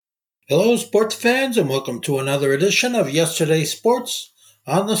Hello, sports fans, and welcome to another edition of Yesterday's Sports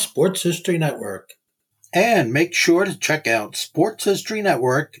on the Sports History Network. And make sure to check out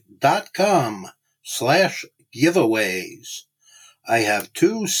sportshistorynetwork.com/giveaways. I have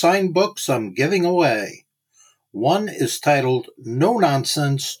two signed books I'm giving away. One is titled No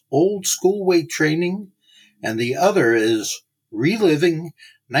Nonsense Old School Weight Training, and the other is Reliving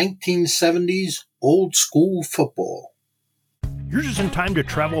 1970s Old School Football. You're just in time to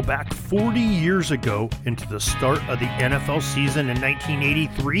travel back 40 years ago into the start of the NFL season in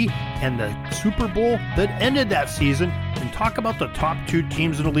 1983 and the Super Bowl that ended that season, and talk about the top two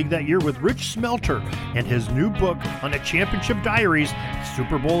teams in the league that year with Rich Shmelter and his new book on the Championship Diaries,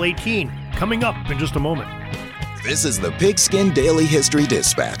 Super Bowl XVIII, coming up in just a moment. This is the Pigskin Daily History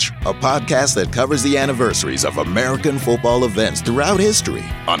Dispatch, a podcast that covers the anniversaries of American football events throughout history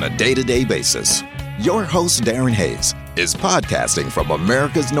on a day-to-day basis. Your host, Darren Hayes, is podcasting from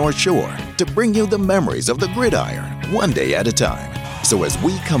America's North Shore to bring you the memories of the gridiron one day at a time. So as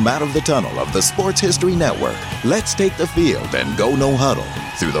we come out of the tunnel of the Sports History Network, let's take the field and go no huddle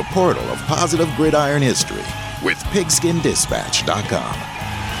through the portal of positive gridiron history with pigskindispatch.com.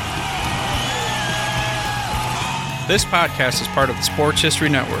 This podcast is part of the Sports History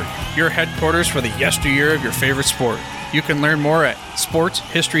Network, your headquarters for the yesteryear of your favorite sport. You can learn more at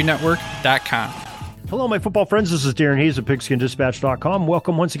sportshistorynetwork.com. Hello, my football friends. This is Darren Hayes of pigskindispatch.com.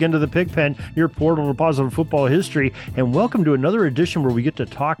 Welcome once again to the Pig Pen, your portal to positive football history, and welcome to another edition where we get to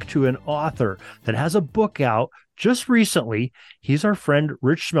talk to an author that has a book out just recently. He's our friend,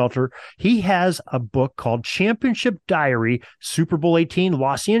 Rich Shmelter. He has a book called Championship Diary, Super Bowl XVIII,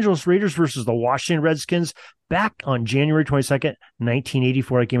 Los Angeles Raiders versus the Washington Redskins, back on January 22nd,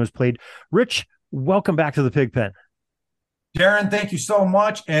 1984. That game was played. Rich, welcome back to the Pig Pen. Darren, thank you so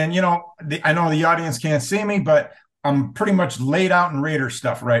much. And, I know the audience can't see me, but I'm pretty much laid out in Raiders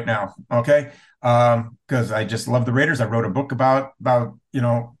stuff right now, okay? Because I just love the Raiders. I wrote a book about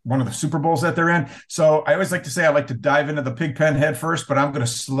one of the Super Bowls that they're in. So I always like to say I like to dive into the pig pen head first, but I'm going to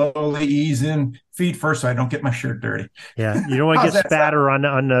slowly ease in feet first so I don't get my shirt dirty. Yeah, you don't want to get spatter on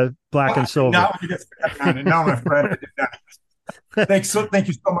the black and silver. No, you get spatter on it. No, my friend. Thank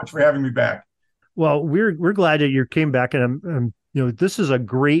you so much for having me back. Well, we're glad that you came back, and this is a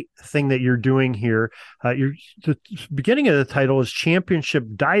great thing that you're doing here. The beginning of the title is Championship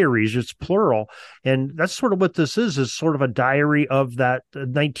Diaries. It's plural, and that's sort of what this is sort of a diary of that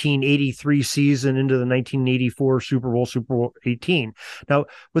 1983 season into the 1984 Super Bowl XVIII. Now,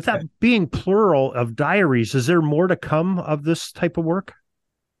 with that being plural of diaries, is there more to come of this type of work?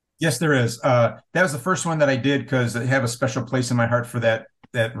 Yes, there is. That was the first one that I did because I have a special place in my heart for that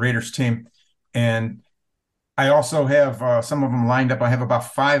Raiders team. And I also have some of them lined up. I have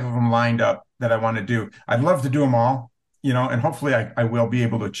about 5 of them lined up that I want to do. I'd love to do them all, and hopefully I will be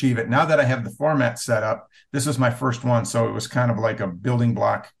able to achieve it. Now that I have the format set up, this was my first one. So it was kind of like a building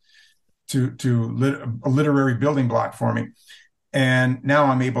block a literary building block for me. And now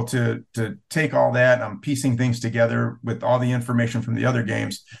I'm able to take all that. I'm piecing things together with all the information from the other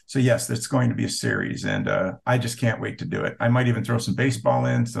games. So yes, it's going to be a series, and I just can't wait to do it. I might even throw some baseball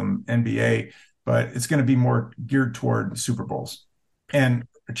in, some NBA, but it's going to be more geared toward Super Bowls and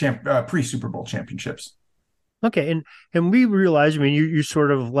pre-Super Bowl championships. Okay, and we realize, you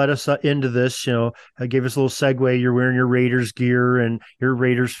sort of led us into this, gave us a little segue. You're wearing your Raiders gear and you're a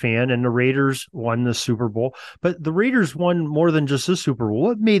Raiders fan, and the Raiders won the Super Bowl. But the Raiders won more than just the Super Bowl.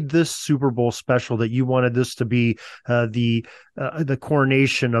 What made this Super Bowl special that you wanted this to be the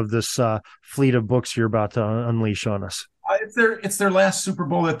coronation of this fleet of books you're about to unleash on us? It's their last Super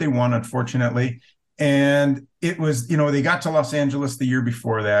Bowl that they won, unfortunately. And it was, they got to Los Angeles the year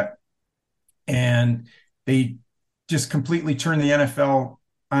before that, and they just completely turned the NFL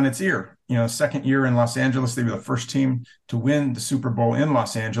on its ear. Second year in Los Angeles, they were the first team to win the Super Bowl in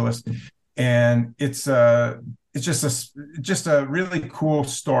Los Angeles, and it's just a really cool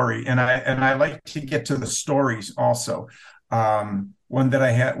story. And I like to get to the stories also. One that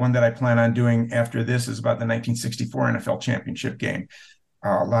I plan on doing after this is about the 1964 NFL championship game.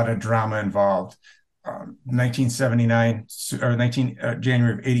 A lot of drama involved. 1979 or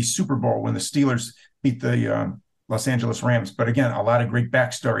January of 80 Super Bowl when the Steelers beat the Los Angeles Rams. But again, a lot of great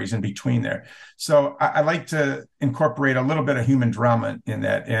backstories in between there. So I like to incorporate a little bit of human drama in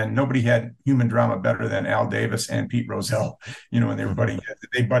that. And nobody had human drama better than Al Davis and Pete Rozelle, when they were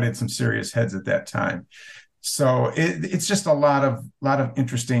they butted some serious heads at that time. So it's just a lot of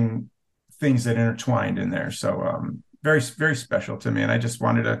interesting things that intertwined in there. So very, very special to me. And I just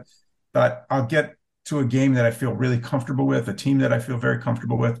thought I'll get to a game that I feel really comfortable with, a team that I feel very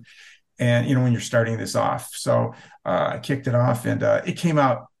comfortable with. And, when you're starting this off. So I kicked it off, and it came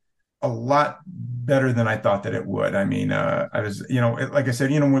out a lot better than I thought that it would. I mean, I was, like I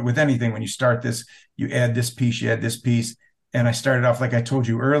said, with anything, when you start this, you add this piece, you add this piece. And I started off, like I told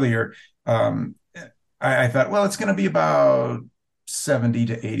you earlier, I thought, well, it's going to be about 70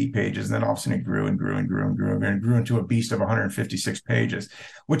 to 80 pages. And then all of a sudden it grew and grew and grew and grew and grew into a beast of 156 pages,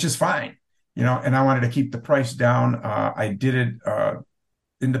 which is fine, and I wanted to keep the price down. I did it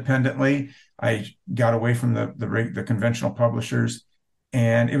independently. I got away from the conventional publishers.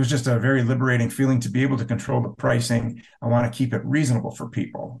 And it was just a very liberating feeling to be able to control the pricing. I want to keep it reasonable for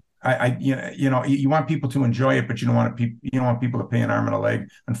people. You want people to enjoy it, but you don't want people to pay an arm and a leg.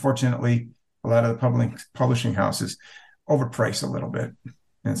 Unfortunately, a lot of the publishing houses overprice a little bit,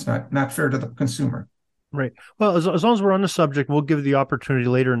 and it's not fair to the consumer. Right. Well, as long as we're on the subject, we'll give the opportunity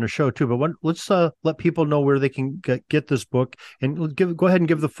later in the show too. But let's let people know where they can get this book, and go ahead and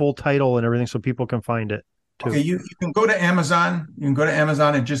give the full title and everything so people can find it too. Okay, you can go to Amazon. You can go to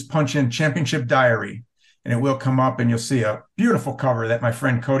Amazon and just punch in Championship Diary, and it will come up, and you'll see a beautiful cover that my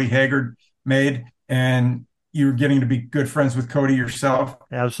friend Cody Haggard made. And you're getting to be good friends with Cody yourself.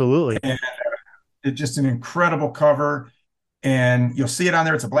 Absolutely. And it's just an incredible cover. And you'll see it on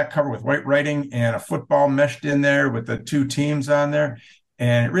there. It's a black cover with white writing and a football meshed in there with the two teams on there.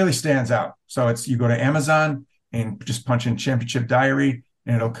 And it really stands out. So you go to Amazon and just punch in Championship Diary,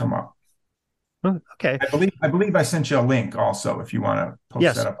 and it'll come up. Okay. I believe I sent you a link also if you want to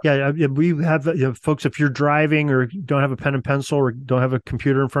post that up. Yeah, we have folks, if you're driving or don't have a pen and pencil or don't have a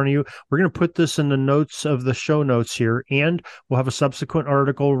computer in front of you, we're going to put this in the notes of the show notes here, and we'll have a subsequent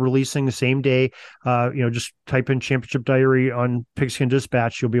article releasing the same day. Just type in Championship Diary on Pigskin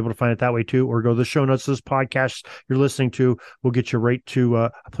Dispatch. You'll be able to find it that way too, or go to the show notes of this podcast you're listening to. We'll get you right to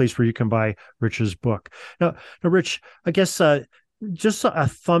a place where you can buy Rich's book. Now Rich, I guess just a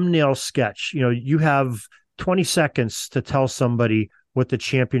thumbnail sketch. You have 20 seconds to tell somebody what the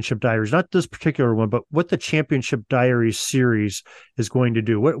Championship Diaries, not this particular one, but what the Championship Diaries series is going to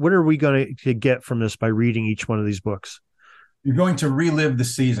do. What are we going to get from this by reading each one of these books? You're going to relive the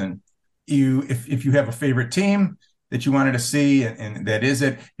season. If you have a favorite team that you wanted to see, and that is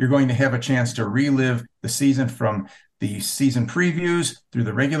it, you're going to have a chance to relive the season from the season previews through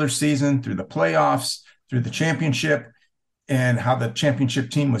the regular season, through the playoffs, through the championship, and how the championship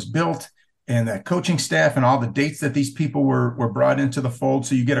team was built, and the coaching staff, and all the dates that these people were brought into the fold.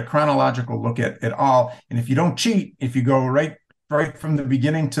 So you get a chronological look at it all. And if you don't cheat, if you go right from the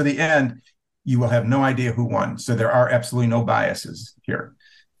beginning to the end, you will have no idea who won. So there are absolutely no biases here.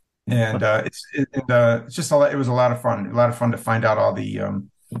 And it's just it was a lot of fun. A lot of fun to find out all the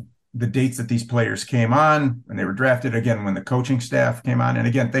dates that these players came on when they were drafted. Again, when the coaching staff came on, and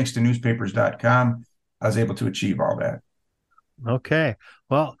again, thanks to newspapers.com, I was able to achieve all that. Okay.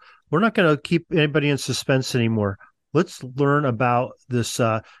 Well, we're not going to keep anybody in suspense anymore. Let's learn about this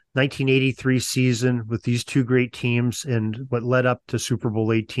 1983 season with these two great teams and what led up to Super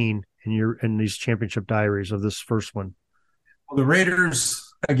Bowl 18 in these Championship Diaries of this first one. Well, the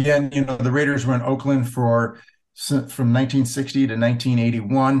Raiders, again, the Raiders were in Oakland from 1960 to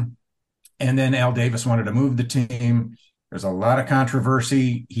 1981. And then Al Davis wanted to move the team. There's a lot of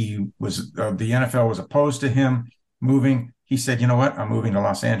controversy. The NFL was opposed to him moving. He said, you know what, I'm moving to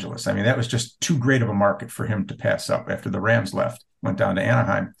Los Angeles. I mean, that was just too great of a market for him to pass up after the Rams left, went down to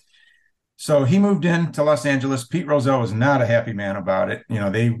Anaheim. So he moved in to Los Angeles. Pete Rozelle was not a happy man about it.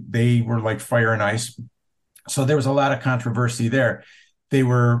 They were like fire and ice. So there was a lot of controversy there. They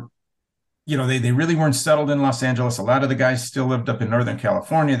were, they really weren't settled in Los Angeles. A lot of the guys still lived up in Northern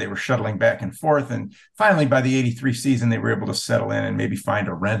California. They were shuttling back and forth. And finally, by the 83 season, they were able to settle in and maybe find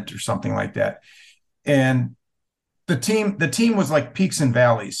a rent or something like that. And the team was like peaks and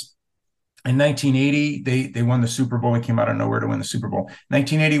valleys. In 1980, they won the Super Bowl. They came out of nowhere to win the Super Bowl.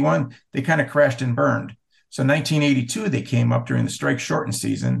 1981, they kind of crashed and burned. So 1982, they came up during the strike shortened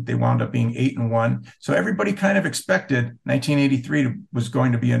season. They wound up being 8-1. So everybody kind of expected 1983 was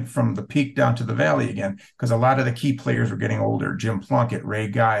going to be from the peak down to the valley again, because a lot of the key players were getting older. Jim Plunkett, Ray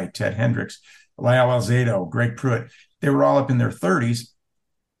Guy, Ted Hendricks, Lyle Alzado, Greg Pruitt. They were all up in their 30s.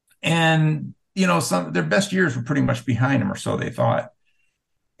 And their best years were pretty much behind them, or so they thought.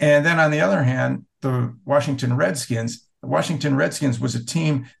 And then on the other hand, the Washington Redskins was a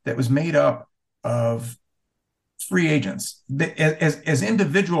team that was made up of free agents. As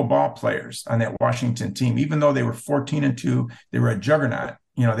individual ball players on that Washington team, even though they were 14-2, they were a juggernaut.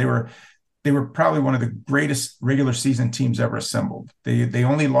 They were probably one of the greatest regular season teams ever assembled. They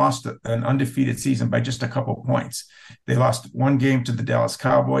only lost an undefeated season by just a couple points. They lost one game to the Dallas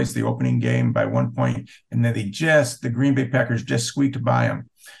Cowboys, the opening game, by 1 point, and then the Green Bay Packers just squeaked by them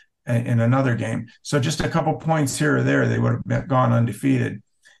in another game. So just a couple points here or there, they would have gone undefeated.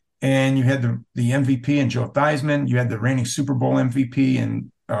 and you had the MVP and Joe Theismann. You had the reigning Super Bowl MVP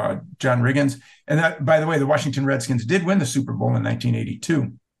and John Riggins. And that, by the way, the Washington Redskins did win the Super Bowl in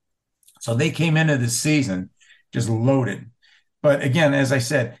 1982. So they came into this season just loaded. But again, as I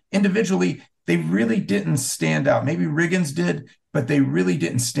said, individually, they really didn't stand out. Maybe Riggins did, but they really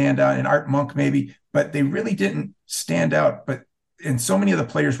didn't stand out. And Art Monk maybe, but they really didn't stand out. And so many of the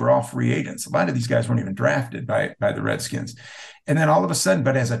players were all free agents. A lot of these guys weren't even drafted by the Redskins. And then all of a sudden,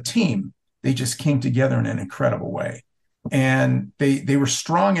 but as a team, they just came together in an incredible way. And they were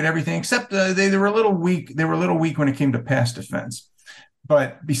strong at everything, except they were a little weak. They were a little weak when it came to pass defense.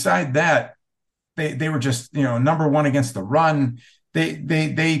 But beside that, they were just, number one against the run.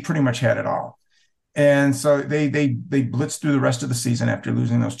 They pretty much had it all. And so they blitzed through the rest of the season after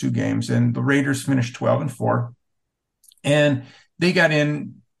losing those two games. And the Raiders finished 12-4. And they got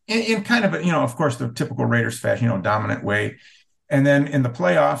in kind of, of course, the typical Raiders fashion, dominant way. And then in the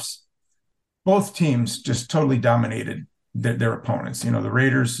playoffs, both teams just totally dominated their opponents. The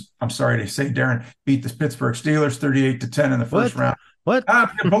Raiders, I'm sorry to say, Darren, beat the Pittsburgh Steelers 38-10 in the first round. What? I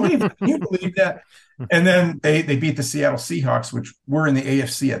can believe it. Can you believe that? And then they beat the Seattle Seahawks, which were in the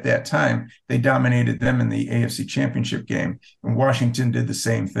AFC at that time. They dominated them in the AFC Championship game. And Washington did the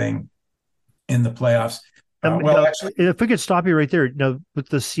same thing in the playoffs. Actually, if we could stop you right there. With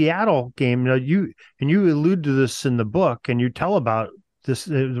the Seattle game, you allude to this in the book, and you tell about this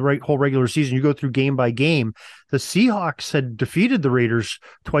the whole regular season. You go through game by game. The Seahawks had defeated the Raiders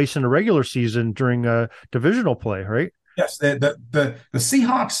twice in the regular season during a divisional play, right? Yes, the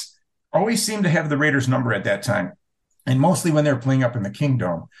Seahawks always seemed to have the Raiders' number at that time, and mostly when they were playing up in the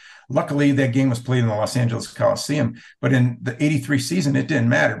Kingdome. Luckily, that game was played in the Los Angeles Coliseum, but in the '83 season, it didn't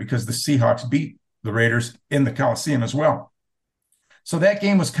matter because the Seahawks beat the Raiders in the Coliseum as well. So that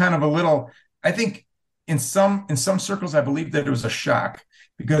game was kind of a little, I think in some circles, I believe that it was a shock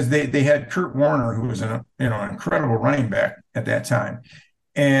because they had Kurt Warner, who was an incredible running back at that time.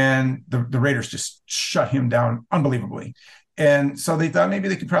 And the Raiders just shut him down unbelievably. And so they thought maybe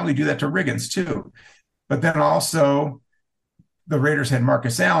they could probably do that to Riggins too. But then also the Raiders had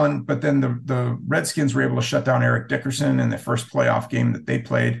Marcus Allen, but then the Redskins were able to shut down Eric Dickerson in the first playoff game that they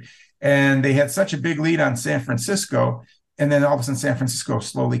played. And they had such a big lead on San Francisco. And then all of a sudden, San Francisco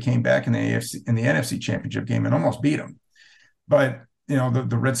slowly came back in the NFC Championship game and almost beat them. But,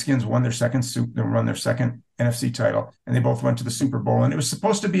 the Redskins won their second NFC title, and they both went to the Super Bowl. And it was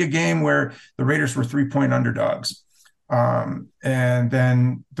supposed to be a game where the Raiders were 3-point underdogs. And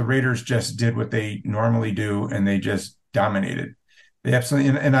then the Raiders just did what they normally do, and they just dominated. They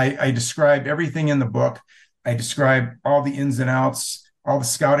absolutely, and I describe everything in the book. I describe all the ins and outs, all the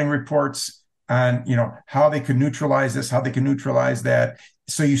scouting reports on, how they could neutralize this, how they could neutralize that.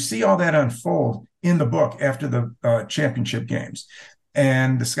 So you see all that unfold in the book after the championship games.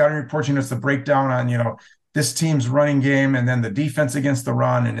 And the scouting reports, it's the breakdown on, this team's running game and then the defense against the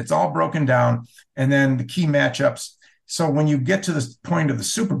run, and it's all broken down. And then the key matchups. So when you get to this point of the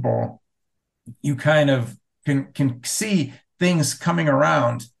Super Bowl, you kind of can see things coming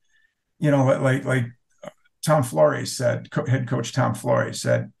around, like Tom Flores said, head coach Tom Flores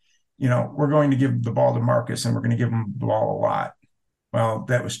said, we're going to give the ball to Marcus and we're going to give him the ball a lot. Well,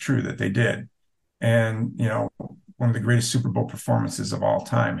 that was true that they did. And, one of the greatest Super Bowl performances of all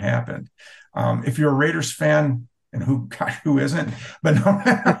time happened. If you're a Raiders fan, and who isn't, but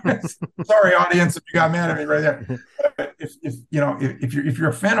no, sorry, audience, if you got mad at me right there. But if you're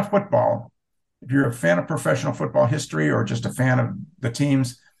a fan of football, if you're a fan of professional football history or just a fan of the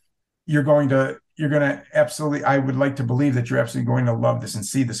teams, you're going to absolutely, I would like to believe that you're absolutely going to love this and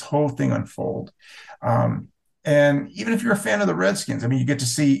see this whole thing unfold. And even if you're a fan of the Redskins, you get to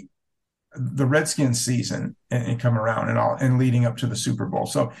see the Redskins season and come around and leading up to the Super Bowl.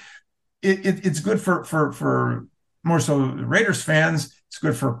 So it's good for more so the Raiders fans. It's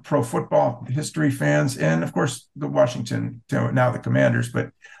good for pro football history fans. And of course the Washington, now the Commanders.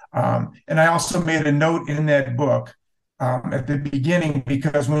 But, and I also made a note in that book at the beginning,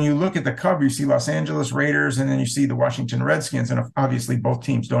 because when you look at the cover, you see Los Angeles Raiders and then you see the Washington Redskins, and obviously both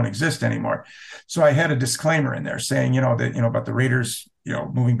teams don't exist anymore. So I had a disclaimer in there saying, that, about the Raiders,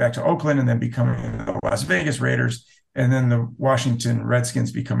 moving back to Oakland and then becoming the Las Vegas Raiders, and then the Washington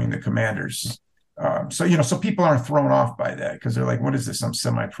Redskins becoming the Commanders. So people aren't thrown off by that because they're like, what is this, some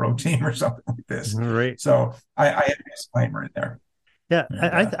semi-pro team or something like this? Right. So I had a disclaimer in there. Yeah.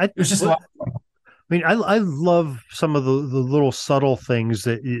 And, it was just a lot of fun. I love some of the little subtle things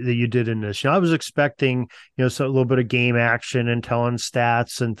that you did in this. I was expecting, so a little bit of game action and telling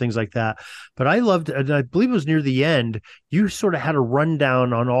stats and things like that. But I loved, and I believe it was near the end, you sort of had a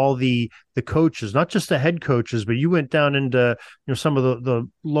rundown on all the the coaches, not just the head coaches, but you went down into some of the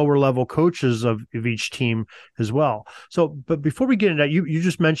lower level coaches of each team as well. So, but before we get into that, you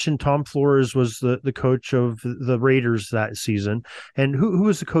just mentioned Tom Flores was the coach of the Raiders that season, and who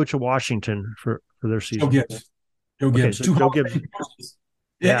was the coach of Washington for their season? Joe Gibbs. So Joe Gibbs.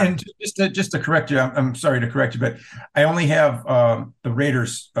 Yeah, and just to correct you, I'm sorry to correct you, but I only have the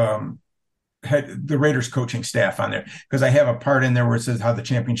Raiders coaching staff on there because I have a part in there where it says how the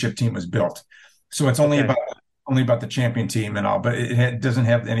championship team was built. So it's only about the champion team and all, but it doesn't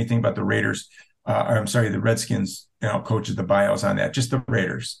have anything about the Raiders. The Redskins, coaches, the bios on that, just the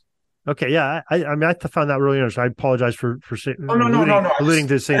Raiders. Okay, yeah, I found that really interesting. I apologize for saying alluding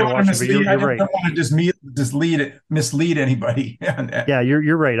to saying Washington, but you're right. I don't want to mislead anybody on that. Yeah,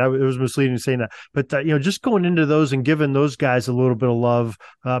 you're right. It was misleading saying that, but just going into those and giving those guys a little bit of love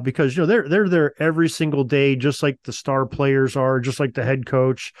because they're there every single day, just like the star players are, just like the head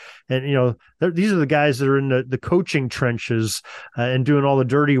coach, and these are the guys that are in the coaching trenches and doing all the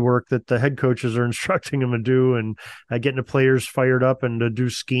dirty work that the head coaches are instructing them to do, and getting the players fired up and to do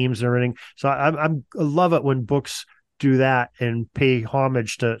schemes and everything. So I love it when books do that and pay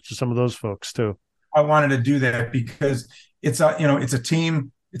homage to some of those folks too. I wanted to do that because it's a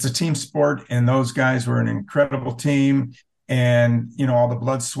team sport, and those guys were an incredible team. And, all the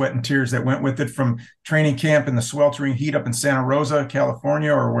blood, sweat, and tears that went with it, from training camp in the sweltering heat up in Santa Rosa,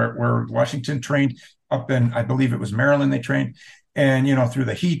 California, or where Washington trained, up in, I believe it was Maryland they trained. And, through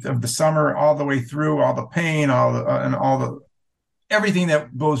the heat of the summer, all the way through, all the pain, everything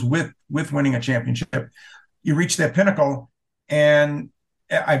that goes with winning a championship. You reach that pinnacle, and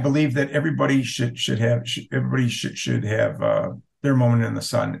I believe that everybody should have their moment in the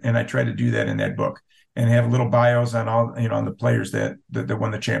sun. And I try to do that in that book, and have little bios on all, on the players that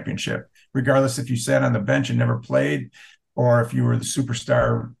won the championship, regardless if you sat on the bench and never played, or if you were the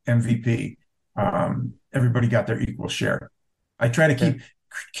superstar MVP. Everybody got their equal share. I try to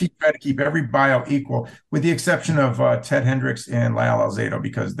keep every bio equal, with the exception of Ted Hendricks and Lyle Alzado,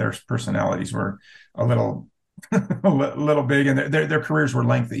 because their personalities were a little big, and their careers were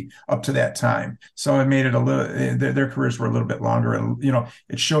lengthy up to that time. So it made it their careers were a little bit longer, and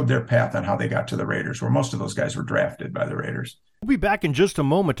it showed their path on how they got to the Raiders, where most of those guys were drafted by the Raiders. We'll be back in just a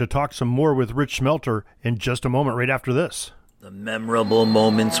moment to talk some more with Rich Shmelter in just a moment, right after this. The memorable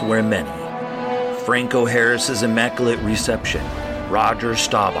moments were many. Franco Harris's immaculate reception, Roger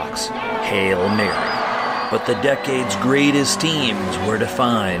Staubach's Hail Mary. But the decade's greatest teams were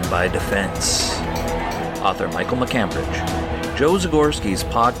defined by defense. Author Michael McCambridge. Joe Zagorski's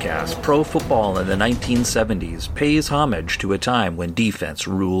podcast, Pro Football in the 1970s, pays homage to a time when defense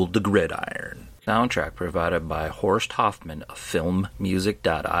ruled the gridiron. Soundtrack provided by Horst Hoffman of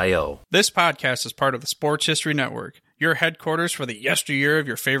filmmusic.io. This podcast is part of the Sports History Network, your headquarters for the yesteryear of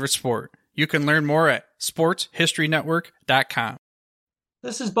your favorite sport. You can learn more at sportshistorynetwork.com.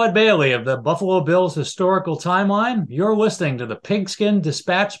 This is Bud Bailey of the Buffalo Bills Historical Timeline. You're listening to the Pigskin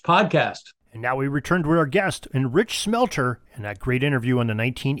Dispatch podcast. And now we return to our guest, and Rich Shmelter, and that great interview on the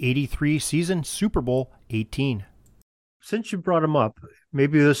 1983 season, Super Bowl 18. Since you brought him up,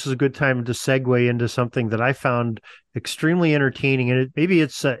 maybe this is a good time to segue into something that I found extremely entertaining, and maybe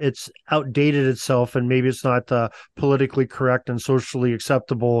it's outdated itself, and maybe it's not politically correct and socially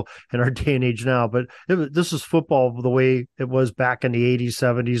acceptable in our day and age now. But this is football the way it was back in the 80s,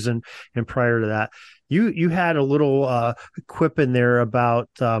 70s, and prior to that. You had a little quip in there about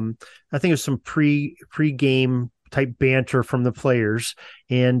I think it was some pre-game type banter from the players,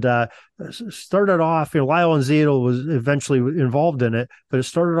 and started off, Lyle Alzado was eventually involved in it, but it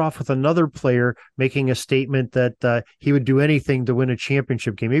started off with another player making a statement that he would do anything to win a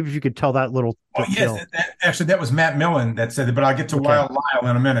championship game. Maybe if you could tell that little detail. Yes, actually that was Matt Millen that said it, but I'll get to Lyle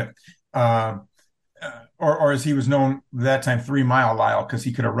in a minute. Or as he was known that time, 3 Mile Lyle, because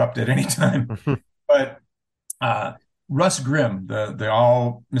he could erupt at any time. But Russ Grimm, the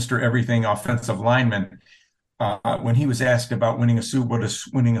all Mr. Everything offensive lineman, when he was asked about winning a Super Bowl, what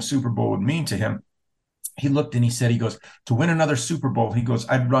winning a Super Bowl would mean to him, he looked and he said, to win another Super Bowl, he goes,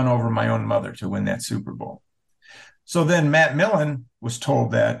 I'd run over my own mother to win that Super Bowl. So then Matt Millen was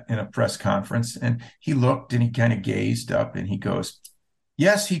told that in a press conference, and he looked and he kind of gazed up and he goes,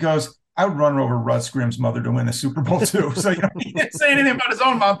 yes, he goes, I would run over Russ Grimm's mother to win the Super Bowl too. So he didn't say anything about his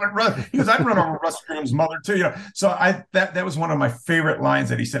own mom, but he goes, I'd run over Russ Grimm's mother too. So that was one of my favorite lines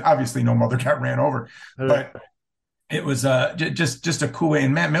that he said. Obviously, no mother got ran over, but it was just a cool way.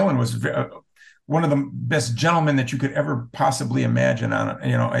 And Matt Millen was one of the best gentlemen that you could ever possibly imagine.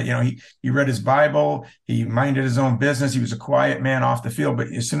 He read his Bible, he minded his own business. He was a quiet man off the field, but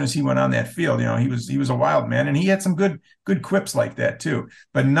as soon as he went on that field, he was a wild man, and he had some good quips like that too,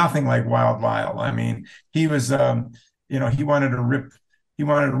 but nothing like Wild Lyle. I mean, he was, he wanted to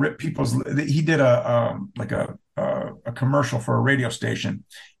rip people's. He did a commercial for a radio station,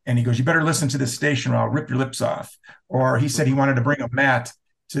 and he goes, "You better listen to this station, or I'll rip your lips off." Or he said he wanted to bring a mat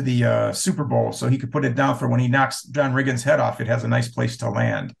to the Super Bowl so he could put it down for when he knocks John Riggins' head off, it has a nice place to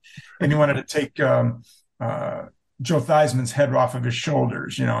land. And he wanted to take Joe Theismann's head off of his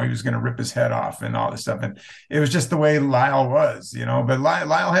shoulders. He was going to rip his head off and all this stuff. And it was just the way Lyle was, but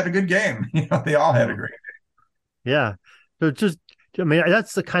Lyle had a good game. They all had a great game. Yeah. So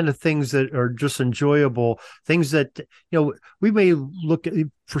that's the kind of things that are just enjoyable things that, we may look at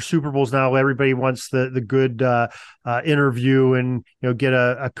for Super Bowls now. Everybody wants the good interview and, get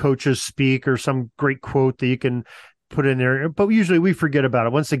a coach's speak or some great quote that you can put in there. But usually we forget about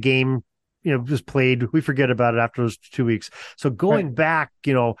it. Once the game, is played, we forget about it after those 2 weeks. So going back,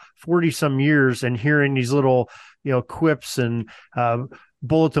 40 some years and hearing these little, quips and,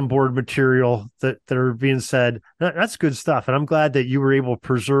 bulletin board material that are being said, that's good stuff. And I'm glad that you were able to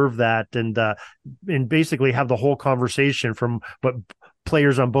preserve that and basically have the whole conversation from what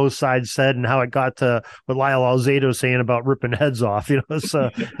players on both sides said and how it got to what Lyle Alzado saying about ripping heads off. It's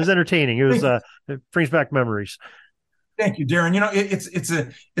entertaining. It brings back memories. Thank you, Darren.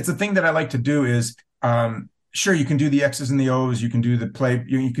 It's a thing that I like to do is, sure, you can do the X's and the O's, you can do the play,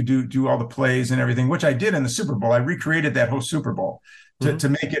 you could do all the plays and everything, which I did in the Super Bowl. I recreated that whole Super Bowl to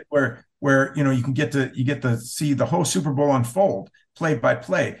make it where you get to see the whole Super Bowl unfold play by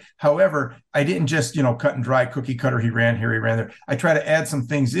play. However, I didn't just cut and dry cookie cutter. He ran here, he ran there. I try to add some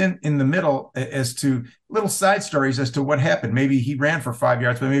things in the middle as to little side stories as to what happened. Maybe he ran for 5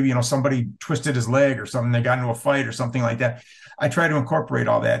 yards, but maybe somebody twisted his leg or something. They got into a fight or something like that. I try to incorporate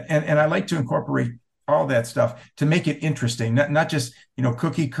all that, and I like to incorporate all that stuff to make it interesting, not just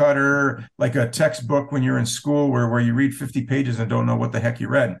cookie cutter like a textbook when you're in school where you read 50 pages and don't know what the heck you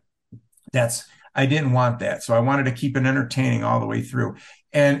read. I didn't want that. So I wanted to keep it entertaining all the way through.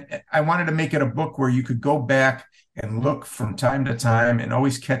 And I wanted to make it a book where you could go back and look from time to time and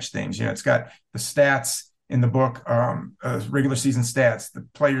always catch things. It's got the stats in the book, regular season stats, the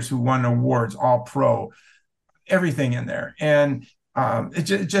players who won awards, all pro, everything in there. And it's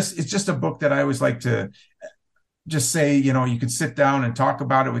just a book that I always like to just say, you could sit down and talk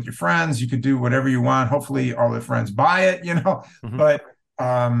about it with your friends. You could do whatever you want. Hopefully all the friends buy it, Mm-hmm. But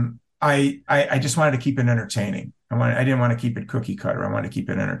I just wanted to keep it entertaining. I didn't want to keep it cookie cutter. I wanted to keep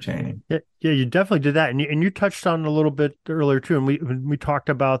it entertaining. Yeah, you definitely did that, and you touched on it a little bit earlier too. And we talked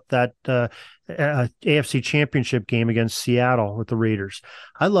about that AFC Championship game against Seattle with the Raiders.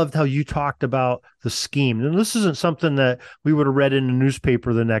 I loved how you talked about the scheme, and this isn't something that we would have read in the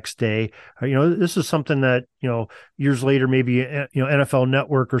newspaper the next day. This is something that years later, maybe NFL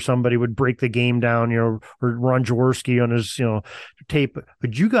Network or somebody would break the game down, or Ron Jaworski on his tape.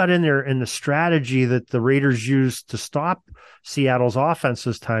 But you got in there, and the strategy that the Raiders used to stop Seattle's offense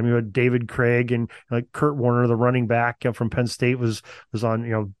this time. You had David Craig and Kurt Warner, the running back from Penn State, was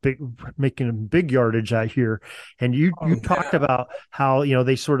on making big yardage out here. And you talked about how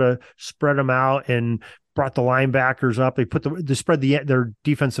they sort of spread them out and brought the linebackers up. They spread their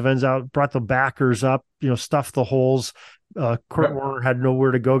defensive ends out, brought the backers up, stuffed the holes. Kurt Warner had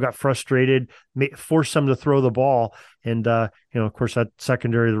nowhere to go, got frustrated, forced them to throw the ball. And, of course, that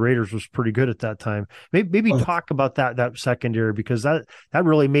secondary of the Raiders was pretty good at that time. Maybe talk about that secondary, because that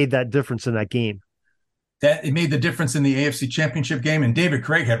really made that difference in that game. That it made the difference in the AFC Championship game. And David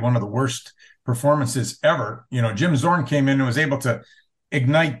Craig had one of the worst performances ever. Jim Zorn came in and was able to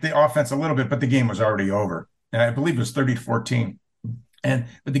ignite the offense a little bit, but the game was already over. And I believe it was 30-14. But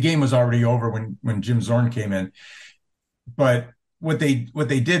the game was already over when Jim Zorn came in. But what they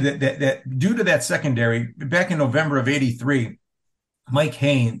did that due to that secondary back in November of '83, Mike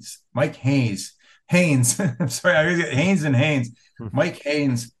Haynes, I'm sorry, I get Haynes and Haynes. Mike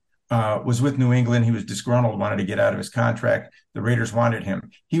Haynes was with New England. He was disgruntled, wanted to get out of his contract. The Raiders wanted him.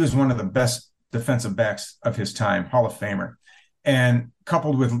 He was one of the best defensive backs of his time, Hall of Famer. And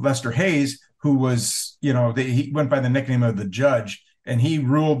coupled with Lester Hayes, who was, he went by the nickname of the Judge, and he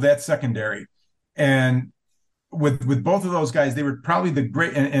ruled that secondary. And with both of those guys, they were probably the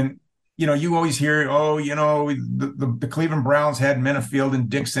great. And you always hear, the Cleveland Browns had Menafield and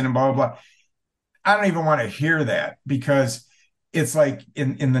Dixon and blah, blah, blah. I don't even want to hear that, because it's like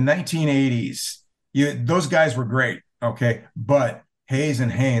in the 1980s, those guys were great. Okay. But Hayes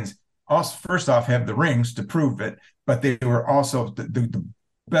and Haynes also, first off, have the rings to prove it, but they were also the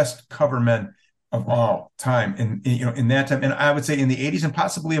best cover men of all time. And in that time, and I would say in the 80s and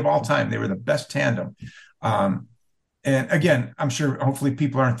possibly of all time, they were the best tandem. And again, I'm sure hopefully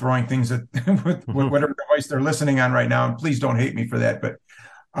people aren't throwing things at with whatever device they're listening on right now. And please don't hate me for that. But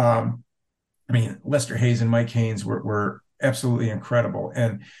I mean, Lester Hayes and Mike Haynes were absolutely incredible.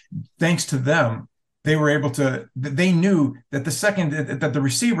 And thanks to them, they were able to, they knew that that the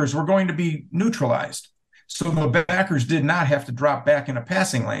receivers were going to be neutralized. So the backers did not have to drop back into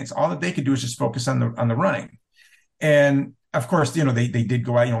passing lanes. All that they could do is just focus on the running. And of course, they did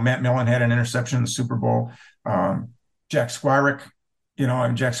go out. Matt Millen had an interception in the Super Bowl. Jack Squirek, he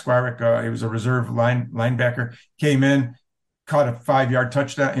was a reserve linebacker, came in, caught a 5-yard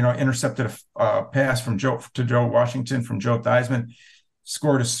touchdown, intercepted a pass to Joe Washington from Joe Theismann,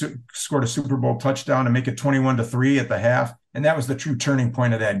 scored a Super Bowl touchdown to make it 21-3 at the half. And that was the true turning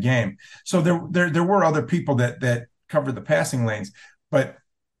point of that game. So there were other people that covered the passing lanes, but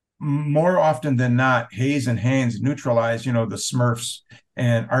more often than not, Hayes and Haynes neutralized, the Smurfs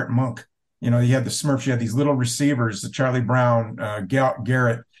and Art Monk. You had the Smurfs, you had these little receivers, the Charlie Brown,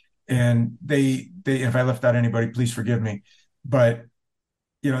 Garrett, and they, if I left out anybody, please forgive me. But,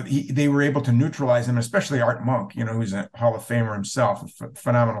 they were able to neutralize them, especially Art Monk, who's a Hall of Famer himself, a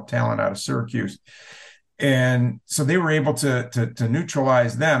phenomenal talent out of Syracuse. And so they were able to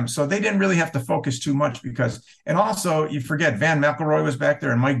neutralize them. So they didn't really have to focus too much and also you forget Van McElroy was back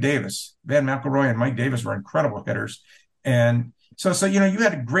there and Mike Davis. Van McElroy and Mike Davis were incredible hitters. And so you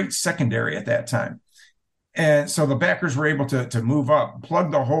had a great secondary at that time. And so the backers were able to move up, plug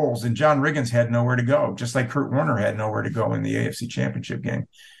the holes, and John Riggins had nowhere to go, just like Kurt Warner had nowhere to go in the AFC Championship game.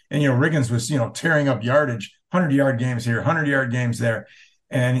 And, Riggins was, tearing up yardage, 100-yard games here, 100-yard games there.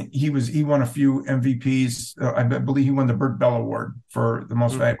 And he won a few MVPs. I believe he won the Burt Bell Award for the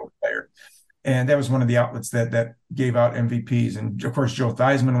most valuable player. And that was one of the outlets that gave out MVPs. And of course, Joe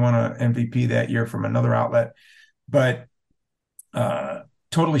Theismann won an MVP that year from another outlet, but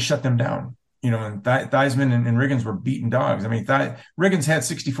totally shut them down. And Theismann and Riggins were beating dogs. I mean, Riggins had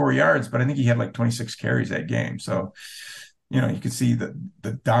 64 yards, but I think he had like 26 carries that game. So, you could see the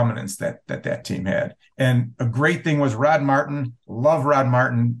dominance that team had. And a great thing was Rod Martin,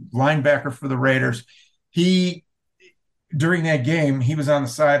 linebacker for the Raiders. During that game, he was on the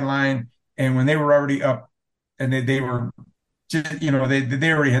sideline, and when they were already up and they were just, they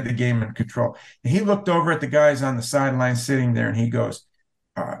already had the game in control. And he looked over at the guys on the sideline sitting there, and he goes,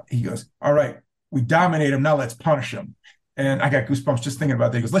 all right, we dominate him. Now let's punish him. And I got goosebumps just thinking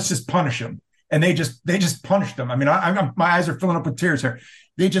about that. He goes, let's just punish him. And they just punished him. I mean, my eyes are filling up with tears here.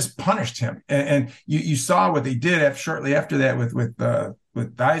 They just punished him. And you saw what they did shortly after that with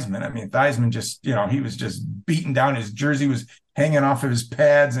Theismann. I mean, Theismann just, he was just beaten down. His jersey was hanging off of his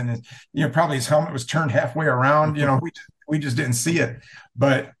pads, and probably his helmet was turned halfway around. We just didn't see it.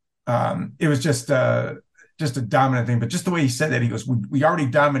 But it was just a dominant thing. But just the way he said that, he goes, we already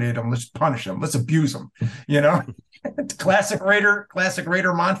dominated him. Let's punish him. Let's abuse him. Classic Raider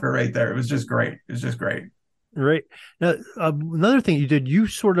mantra right there. It was just great. Right. Now, another thing you did, you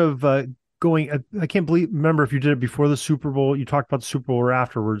sort of I can't remember if you did it before the Super Bowl. You talked about the Super Bowl or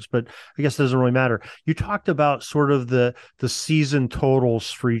afterwards, but I guess it doesn't really matter. You talked about sort of the season totals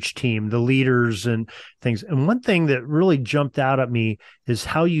for each team, the leaders and things. And one thing that really jumped out at me is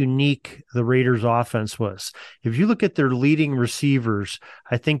how unique the Raiders offense was. If you look at their leading receivers,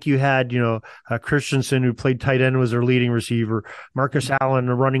 I think you had, Christensen, who played tight end, was their leading receiver. Marcus Allen,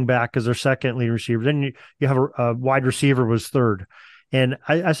 a running back, as their second leading receiver. Then you have a wide receiver was third. And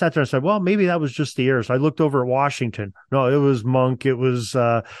I sat there and said, well, maybe that was just the air. So I looked over at Washington. No, it was Monk. It was,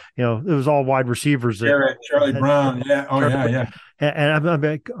 it was all wide receivers. Charlie Brown. Yeah. Oh, yeah. And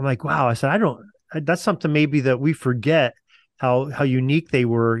I'm like, wow. I said, that's something maybe that we forget how unique they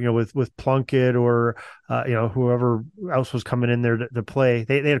were, with Plunkett or, whoever else was coming in there to play.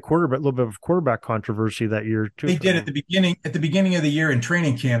 They had a little bit of quarterback controversy that year too. They did at the beginning of the year in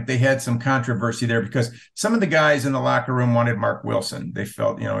training camp. They had some controversy there because some of the guys in the locker room wanted Mark Wilson. They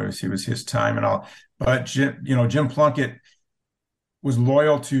felt, he was his time and all, but Jim Plunkett was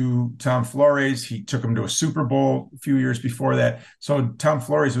loyal to Tom Flores. He took him to a Super Bowl a few years before that. So Tom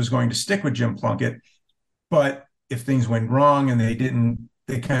Flores was going to stick with Jim Plunkett, but if things went wrong and they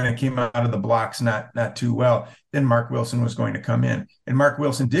kind of came out of the blocks not too well, then Mark Wilson was going to come in. And Mark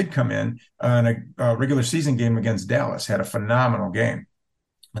Wilson did come in on a regular season game against Dallas, had a phenomenal game.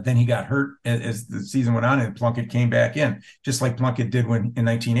 But then he got hurt as the season went on, and Plunkett came back in, just like Plunkett did in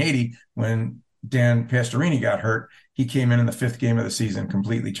 1980 when Dan Pastorini got hurt. He came in the fifth game of the season,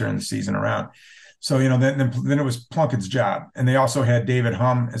 completely turned the season around. So, then it was Plunkett's job. And they also had David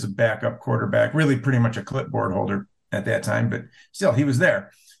Humm as a backup quarterback, really pretty much a clipboard holder at that time, but still he was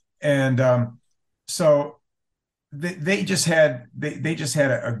there. And So they just had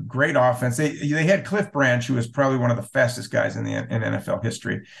a great offense. They had Cliff Branch, who was probably one of the fastest guys in NFL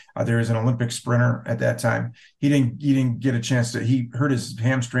history. There was an Olympic sprinter at that time. He didn't get a chance to. He hurt his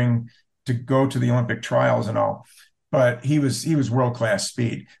hamstring to go to the Olympic trials and all, but he was world class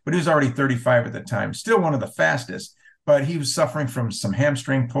speed. But he was already 35 at the time, still one of the fastest. But he was suffering from some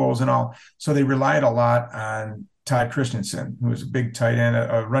hamstring pulls and all, so they relied a lot on Todd Christensen, who was a big tight end,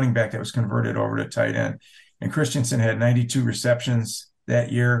 a running back that was converted over to tight end. And Christensen had 92 receptions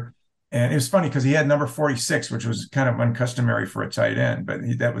that year. And it was funny because he had number 46, which was kind of uncustomary for a tight end, but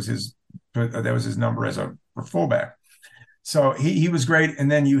that was his number as a for fullback. So he was great.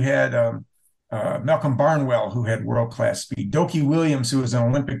 And then you had Malcolm Barnwell, who had world-class speed. Dokie Williams, who was an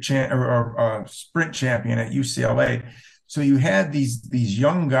Olympic sprint champion at UCLA. So you had these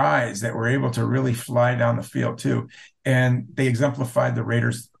young guys that were able to really fly down the field too. And they exemplified the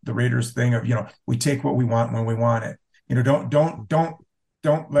Raiders thing of, we take what we want when we want it.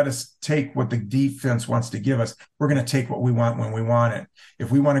 Don't let us take what the defense wants to give us. We're going to take what we want when we want it.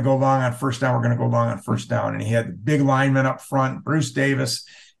 If we want to go long on first down, we're going to go long on first down. And he had the big linemen up front, Bruce Davis,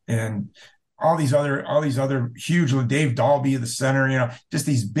 and all these other huge, Dave Dalby at the center, just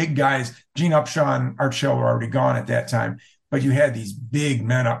these big guys. Gene Upshaw and Art Shell were already gone at that time, but you had these big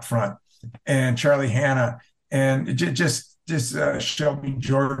men up front, and Charlie Hanna, and just Shelby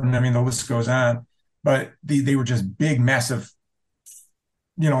Jordan. I mean, the list goes on, but they were just big, massive,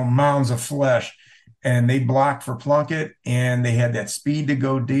 mounds of flesh, and they blocked for Plunkett, and they had that speed to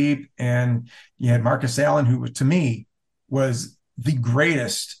go deep. And you had Marcus Allen, who to me was the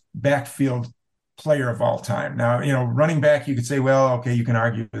greatest backfield player of all time. Now, running back, you could say, well, okay, you can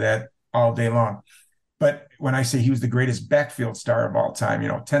argue that all day long. But when I say he was the greatest backfield star of all time,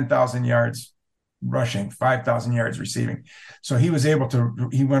 10,000 yards rushing, 5,000 yards receiving. So he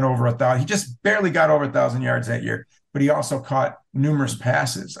went over 1,000. He just barely got over 1,000 yards that year, but he also caught numerous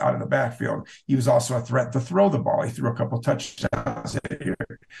passes out of the backfield. He was also a threat to throw the ball. He threw a couple touchdowns that year.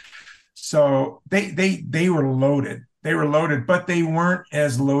 So they were loaded. They were loaded, but they weren't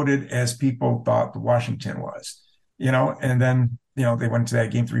as loaded as people thought Washington was, and then, they went to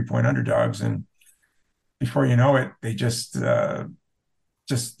that game 3-point underdogs. And before you know it, they just they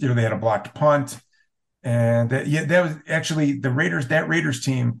had a blocked punt. And that was actually the Raiders. That Raiders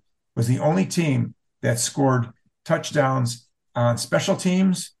team was the only team that scored touchdowns on special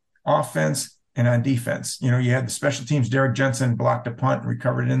teams, offense, and on defense. You had the special teams. Derek Jensen blocked a punt and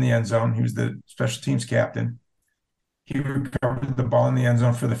recovered it in the end zone. He was the special teams captain. He recovered the ball in the end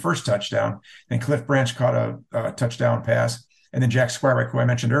zone for the first touchdown. And Cliff Branch caught a touchdown pass. And then Jack Squarick, who I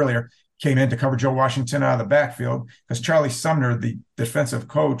mentioned earlier, came in to cover Joe Washington out of the backfield because Charlie Sumner, the defensive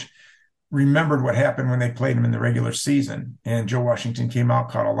coach, remembered what happened when they played him in the regular season. And Joe Washington came out,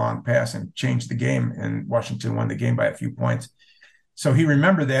 caught a long pass, and changed the game. And Washington won the game by a few points. So he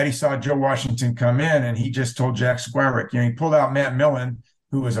remembered that. He saw Joe Washington come in, and he just told Jack Squarick, he pulled out Matt Millen,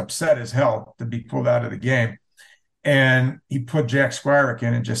 who was upset as hell to be pulled out of the game. And he put Jack Squarick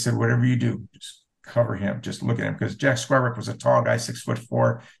in and just said, whatever you do, just cover him. Just look at him. Because Jack Squarick was a tall guy, 6'4",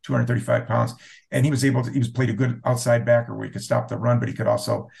 235 pounds. And he played a good outside backer where he could stop the run, but he could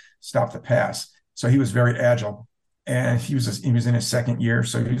also stop the pass. So he was very agile. And he was in his second year.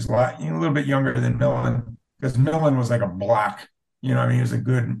 So he was a little bit younger than Millen, because Millen was like a block. He was a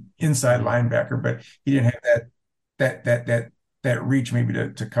good inside linebacker, but he didn't have that reach maybe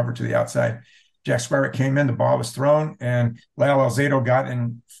to cover to the outside. Jack Squarick came in, the ball was thrown, and Lyle Alzado got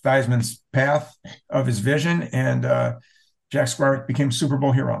in Theismann's path of his vision, and Jack Squarick became Super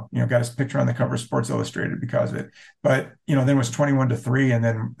Bowl hero. Got his picture on the cover of Sports Illustrated because of it. But then it was 21-3, and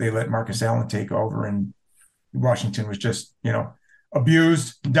then they let Marcus Allen take over, and Washington was just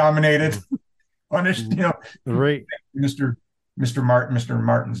abused, dominated, punished. Right, Mr.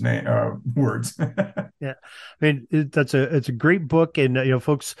 Martin's name words. Yeah, I mean it's a great book, and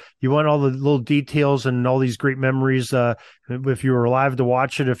folks, you want all the little details and all these great memories. If you were alive to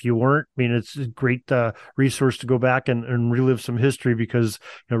watch it, if you weren't, I mean, it's a great resource to go back and relive some history, because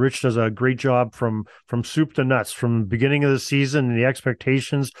Rich does a great job from soup to nuts, from the beginning of the season and the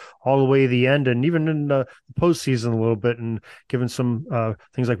expectations all the way to the end, and even in the postseason a little bit, and giving some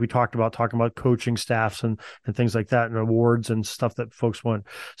things like we talking about coaching staffs and things like that, and awards and stuff that folks want.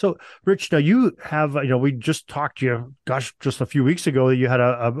 So, Rich, now you have, we just talked to you, just a few weeks ago, that you had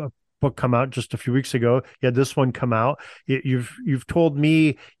a book come out just a few weeks ago. You had this one come out. You've told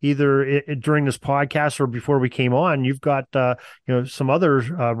me either during this podcast or before we came on, you've got some other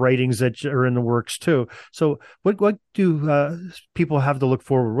writings that are in the works too. So what do people have to look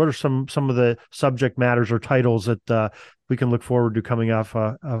forward? What are some of the subject matters or titles that we can look forward to coming off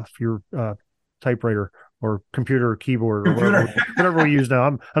your typewriter or computer or keyboard or Computer. whatever we use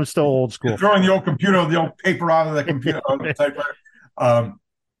now. I'm still old school. You're throwing the old computer, the old paper out of the computer, the typewriter.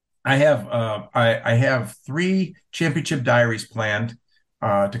 I have 3 championship diaries planned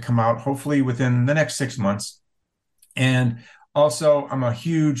to come out hopefully within the next 6 months. And also, I'm a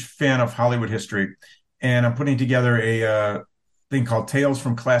huge fan of Hollywood history, and I'm putting together a thing called Tales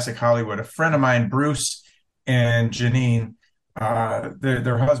from Classic Hollywood. A friend of mine, Bruce and Janine,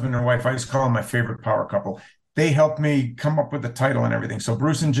 their husband and wife, I just call them my favorite power couple. They helped me come up with the title and everything. So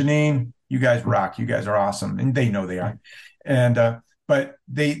Bruce and Janine, you guys rock. You guys are awesome, and they know they are. And but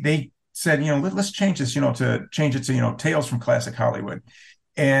they said, let's change this, to change it to, Tales from Classic Hollywood.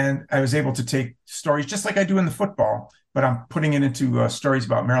 And I was able to take stories just like I do in the football, but I'm putting it into stories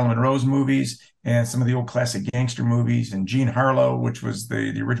about Marilyn Monroe's movies and some of the old classic gangster movies and Jean Harlow, which was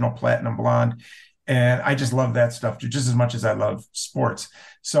the original Platinum Blonde. And I just love that stuff just as much as I love sports.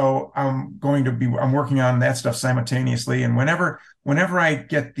 So I'm working on that stuff simultaneously. And whenever I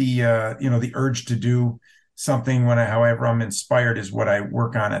get the urge to do something, however I'm inspired is what I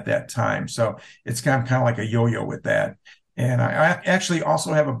work on at that time. So it's kind of like a yo-yo with that. And I actually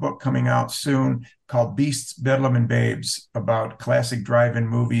also have a book coming out soon called Beasts, Bedlam, and Babes about classic drive-in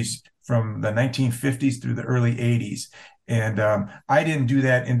movies from the 1950s through the early 80s. And I didn't do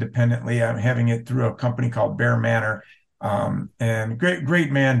that independently. I'm having it through a company called Bear Manor. And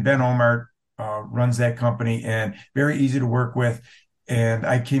great man, Ben Omar, runs that company, and very easy to work with. And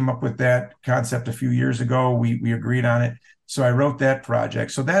I came up with that concept a few years ago. We agreed on it. So I wrote that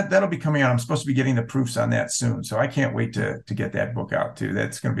project. So that'll be coming out. I'm supposed to be getting the proofs on that soon. So I can't wait to get that book out too.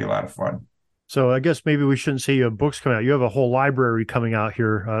 That's going to be a lot of fun. So I guess maybe we shouldn't say you have books coming out. You have a whole library coming out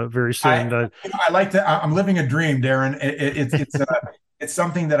here very soon. I like to. I'm living a dream, Darren. It's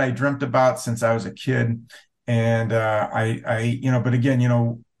something that I dreamt about since I was a kid, and But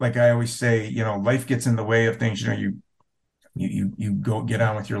again, like I always say, life gets in the way of things. You go get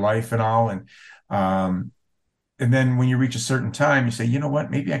on with your life and all, and then when you reach a certain time, you say, you know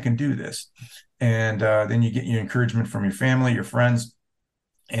what, maybe I can do this, and then you get your encouragement from your family, your friends.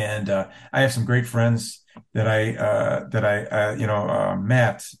 And I have some great friends that I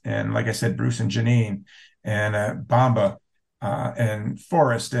met, and like I said, Bruce and Janine, and Bamba, and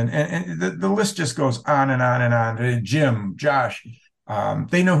Forrest, and the list just goes on and on and on. Jim, Josh,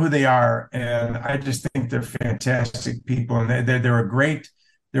 they know who they are, and I just think they're fantastic people, and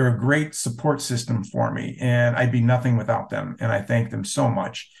they're a great support system for me, and I'd be nothing without them, and I thank them so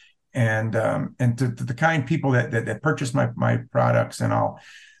much. And to the kind people that purchase my products and all,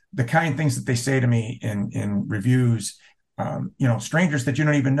 the kind things that they say to me in reviews, strangers that you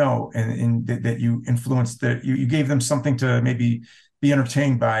don't even know, and that you influenced, that you gave them something to maybe be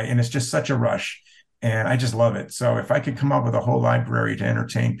entertained by, and it's just such a rush, and I just love it. So if I could come up with a whole library to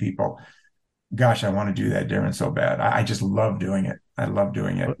entertain people, gosh, I want to do that, Darren, so bad. I just love doing it. I love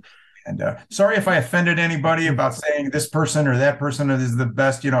doing it. And sorry if I offended anybody about saying this person or that person is the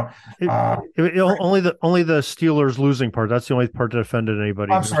best. Only the Steelers losing part. That's the only part that offended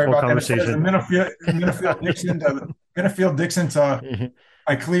anybody. I'm sorry about that. Minifield Dixon to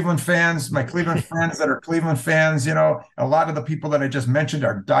my Cleveland fans, my Cleveland friends that are Cleveland fans. A lot of the people that I just mentioned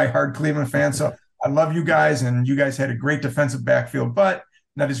are diehard Cleveland fans. So I love you guys, and you guys had a great defensive backfield, but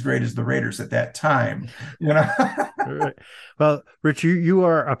not as great as the Raiders at that time, Right. Well, Rich, you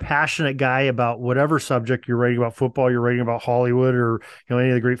are a passionate guy about whatever subject you're writing about. Football, you're writing about Hollywood, or any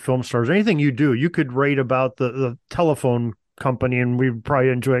of the great film stars. Anything you do, you could write about the telephone company, and we'd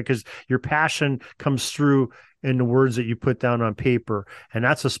probably enjoy it because your passion comes through in the words that you put down on paper. And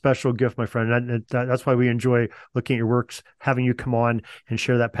that's a special gift, my friend. That's why we enjoy looking at your works, having you come on and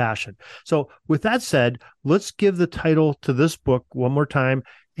share that passion. So with that said, let's give the title to this book one more time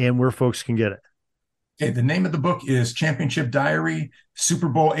and where folks can get it. Okay, the name of the book is Championship Diary, Super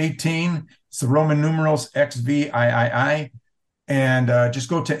Bowl 18. It's the Roman numerals XVIII. And just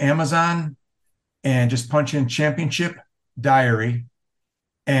go to Amazon and just punch in Championship Diary,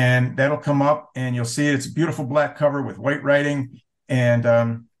 and that'll come up, and you'll see it. It's a beautiful black cover with white writing,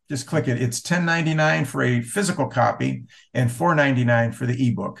 and just click it. It's $10.99 for a physical copy and $4.99 for the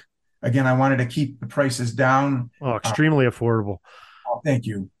ebook. Again, I wanted to keep the prices down. Oh, extremely affordable. Thank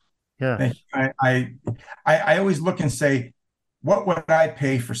you. Yeah. Thank you. I always look and say, what would I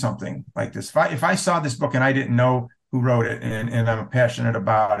pay for something like this? If I saw this book and I didn't know who wrote it, and I'm passionate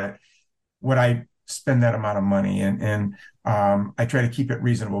about it, would I spend that amount of money? And I try to keep it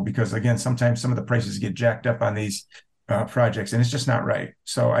reasonable, because again, sometimes some of the prices get jacked up on these projects, and it's just not right.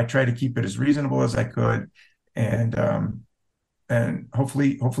 So I try to keep it as reasonable as I could, and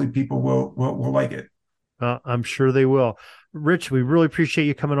hopefully people will like it. I'm sure they will. Rich, we really appreciate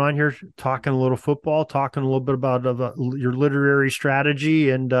you coming on here, talking a little football, talking a little bit about your literary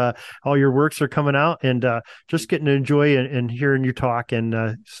strategy, and all your works are coming out, and just getting to enjoy and hearing you talk and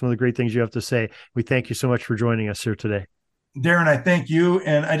some of the great things you have to say. We thank you so much for joining us here today. Darren, I thank you.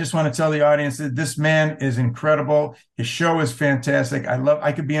 And I just want to tell the audience that this man is incredible. His show is fantastic.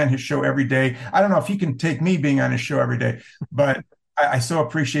 I could be on his show every day. I don't know if he can take me being on his show every day, but I so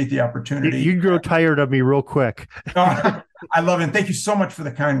appreciate the opportunity. You'd grow tired of me real quick. I love it. And thank you so much for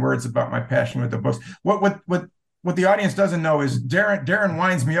the kind words about my passion with the books. What the audience doesn't know is Darren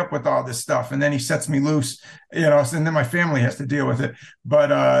winds me up with all this stuff, and then he sets me loose, and then my family has to deal with it.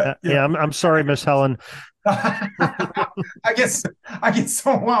 But I'm sorry, Miss Helen. I get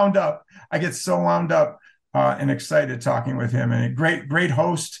so wound up. And excited talking with him. And a great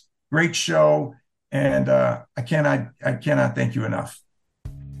host, great show, and I cannot thank you enough.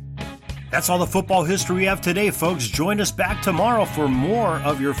 That's all the football history we have today, folks. Join us back tomorrow for more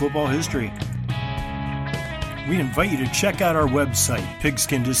of your football history. We invite you to check out our website,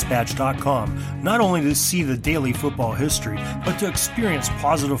 pigskindispatch.com, not only to see the daily football history, but to experience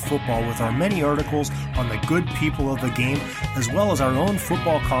positive football with our many articles on the good people of the game, as well as our own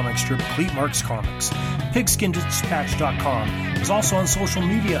football comic strip, Cleat Marks Comics. Pigskindispatch.com is also on social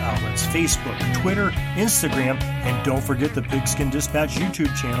media outlets, Facebook, Twitter, Instagram, and don't forget the Pigskin Dispatch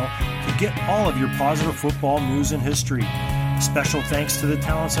YouTube channel to get all of your positive football news and history. Special thanks to the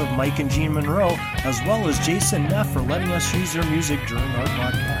talents of Mike and Gene Monroe, as well as Jason Neff for letting us use their music during our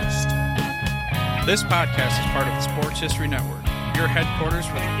podcast. This podcast is part of the Sports History Network, your headquarters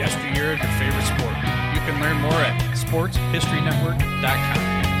for the yesteryear of your favorite sport. You can learn more at sportshistorynetwork.com.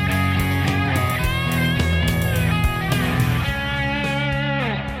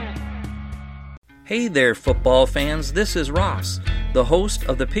 Hey there, football fans. This is Ross, the host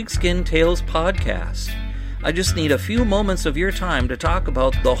of the Pigskin Tales podcast. I just need a few moments of your time to talk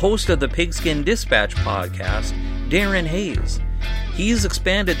about the host of the Pigskin Dispatch podcast, Darren Hayes. He's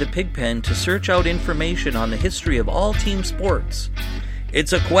expanded the Pigpen to search out information on the history of all team sports.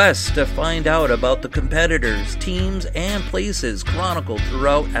 It's a quest to find out about the competitors, teams, and places chronicled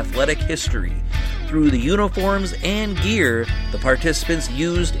throughout athletic history through the uniforms and gear the participants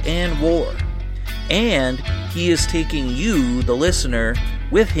used and wore. And he is taking you, the listener,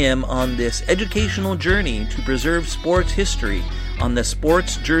 with him on this educational journey to preserve sports history on the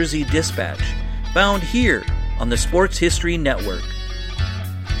Sports Jersey Dispatch, found here on the Sports History Network.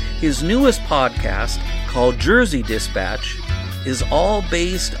 His newest podcast, called Jersey Dispatch, is all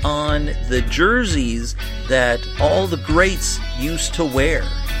based on the jerseys that all the greats used to wear.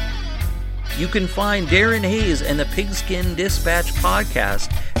 You can find Darren Hayes and the Pigskin Dispatch podcast,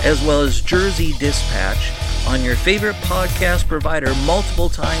 as well as Jersey Dispatch, on your favorite podcast provider multiple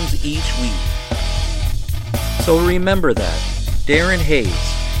times each week. So remember that, Darren Hayes,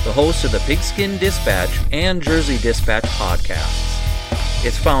 the host of the Pigskin Dispatch and Jersey Dispatch podcasts.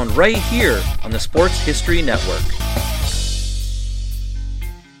 It's found right here on the Sports History Network.